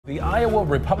The Iowa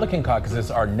Republican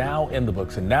caucuses are now in the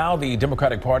books, and now the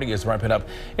Democratic Party is ramping up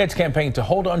its campaign to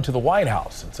hold on to the White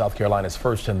House. And South Carolina's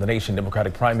first in the nation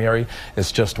Democratic primary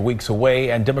is just weeks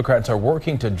away, and Democrats are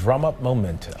working to drum up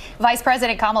momentum. Vice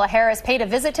President Kamala Harris paid a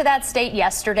visit to that state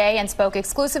yesterday and spoke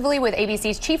exclusively with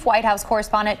ABC's chief White House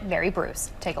correspondent, Mary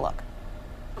Bruce. Take a look.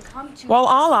 While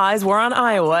all eyes were on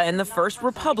Iowa and the first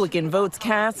Republican votes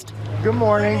cast. Good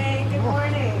morning. Hey, good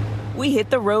morning. We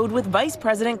hit the road with Vice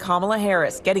President Kamala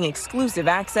Harris, getting exclusive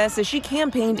access as she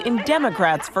campaigned in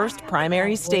Democrats' first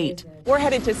primary state. We're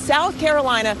headed to South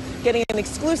Carolina, getting an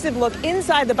exclusive look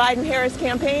inside the Biden-Harris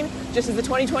campaign, just as the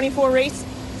 2024 race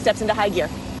steps into high gear.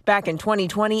 Back in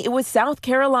 2020, it was South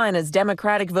Carolina's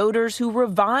Democratic voters who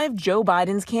revived Joe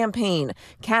Biden's campaign,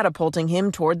 catapulting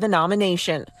him toward the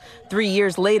nomination. 3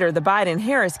 years later, the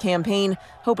Biden-Harris campaign,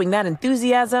 hoping that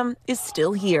enthusiasm is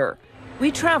still here. We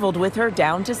traveled with her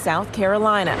down to South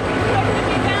Carolina.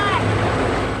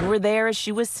 We were there as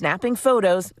she was snapping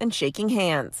photos and shaking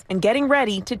hands and getting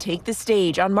ready to take the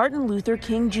stage on Martin Luther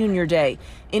King Jr. Day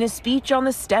in a speech on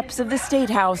the steps of the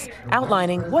State House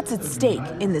outlining what's at stake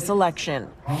in this election.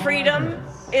 Freedom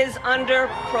is under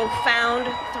profound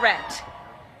threat.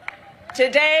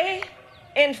 Today,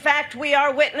 in fact, we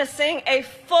are witnessing a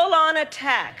full-on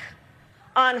attack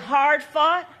on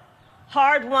hard-fought,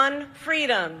 hard-won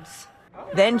freedoms.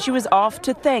 Then she was off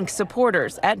to thank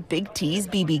supporters at Big T's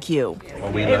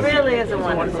BBQ. It really is a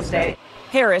wonderful day.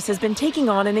 Harris has been taking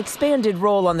on an expanded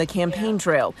role on the campaign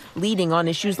trail, leading on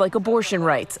issues like abortion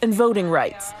rights and voting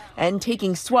rights, and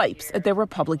taking swipes at their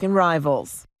Republican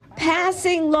rivals.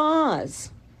 Passing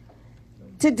laws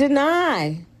to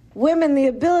deny women the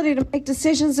ability to make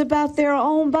decisions about their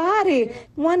own body.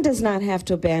 One does not have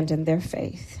to abandon their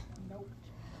faith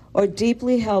or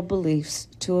deeply held beliefs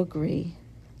to agree.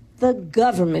 The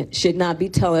government should not be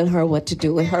telling her what to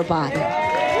do with her body.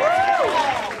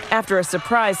 After a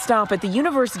surprise stop at the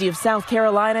University of South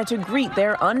Carolina to greet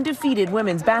their undefeated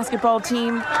women's basketball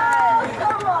team,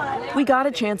 we got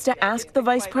a chance to ask the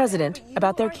vice president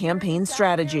about their campaign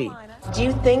strategy. Do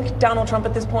you think Donald Trump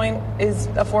at this point is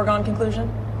a foregone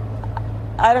conclusion?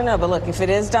 I don't know, but look, if it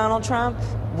is Donald Trump,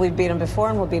 we've beat him before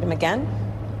and we'll beat him again.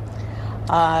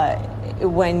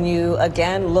 When you,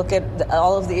 again, look at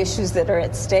all of the issues that are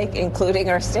at stake, including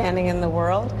our standing in the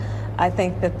world, I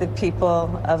think that the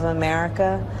people of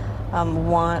America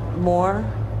want more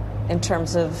in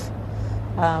terms of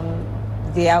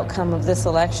the outcome of this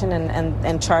election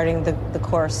and charting the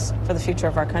course for the future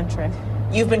of our country.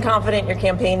 You've been confident, your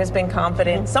campaign has been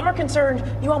confident. Some are concerned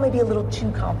you all may be a little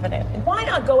too confident. And why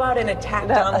not go out and attack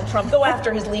Donald Trump, go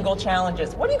after his legal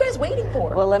challenges? What are you guys waiting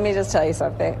for? Well, let me just tell you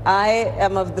something. I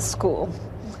am of the school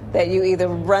that you either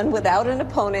run without an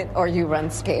opponent or you run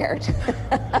scared.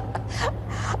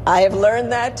 I have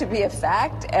learned that to be a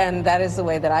fact, and that is the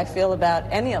way that I feel about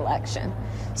any election.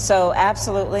 So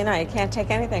absolutely not. You can't take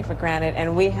anything for granted,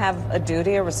 and we have a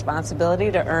duty, a responsibility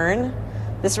to earn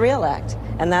this reelect.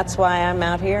 And that's why I'm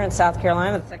out here in South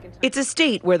Carolina the second time. It's a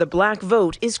state where the black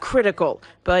vote is critical,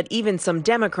 but even some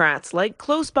Democrats, like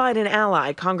close Biden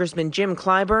ally Congressman Jim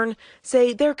Clyburn,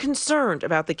 say they're concerned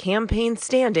about the campaign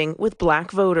standing with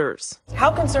black voters.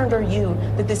 How concerned are you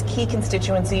that this key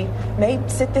constituency may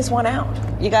sit this one out?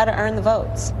 You got to earn the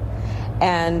votes.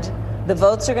 And the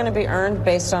votes are going to be earned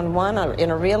based on, one,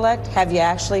 in a reelect, have you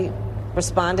actually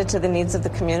responded to the needs of the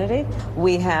community?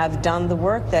 We have done the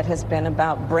work that has been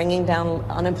about bringing down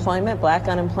unemployment, black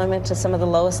unemployment, to some of the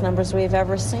lowest numbers we've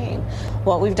ever seen.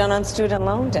 What we've done on student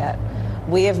loan debt.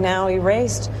 We have now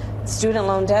erased student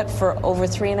loan debt for over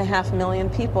 3.5 million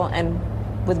people, and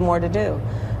with more to do.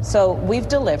 So we've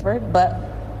delivered, but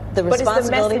the responsibility... But is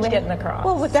the message getting across?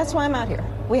 Well, that's why I'm out here.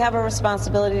 We have a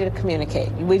responsibility to communicate.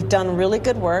 We've done really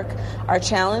good work. Our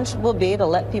challenge will be to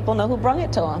let people know who brung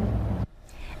it to them.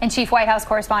 And Chief White House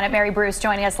correspondent Mary Bruce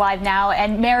joining us live now.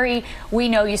 And Mary, we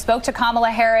know you spoke to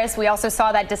Kamala Harris. We also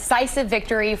saw that decisive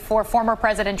victory for former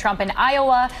President Trump in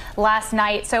Iowa last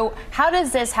night. So how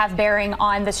does this have bearing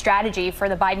on the strategy for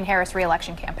the Biden-Harris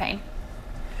reelection campaign?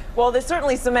 Well, this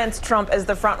certainly cements Trump as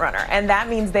the frontrunner, and that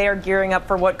means they are gearing up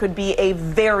for what could be a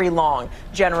very long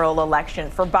general election.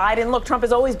 For Biden, look, Trump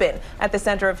has always been at the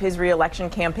center of his reelection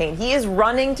campaign. He is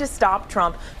running to stop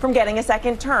Trump from getting a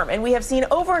second term, and we have seen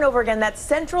over and over again that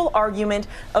central argument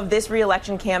of this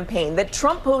reelection campaign, that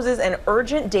Trump poses an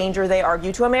urgent danger, they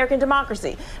argue, to American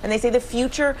democracy. And they say the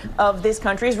future of this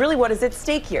country is really what is at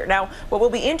stake here. Now, what will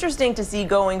be interesting to see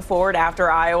going forward after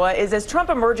Iowa is, as Trump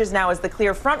emerges now as the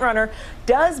clear frontrunner,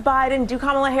 does Biden, do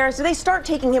Kamala Harris, do they start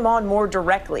taking him on more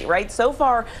directly, right? So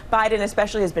far, Biden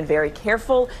especially has been very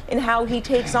careful in how he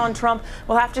takes on Trump.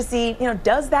 We'll have to see,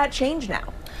 does that change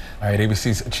now? All right,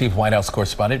 ABC's chief White House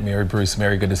correspondent, Mary Bruce.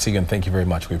 Mary, good to see you, and thank you very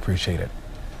much. We appreciate it.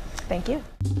 Thank you.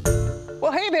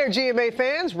 Well, hey there, GMA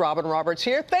fans. Robin Roberts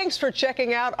here. Thanks for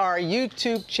checking out our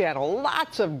YouTube channel.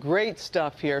 Lots of great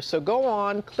stuff here. So go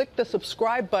on, click the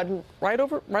subscribe button right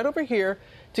over here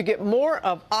to get more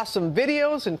of awesome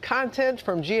videos and content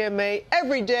from GMA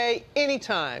every day,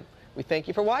 anytime. We thank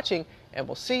you for watching, and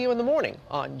we'll see you in the morning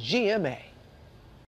on GMA.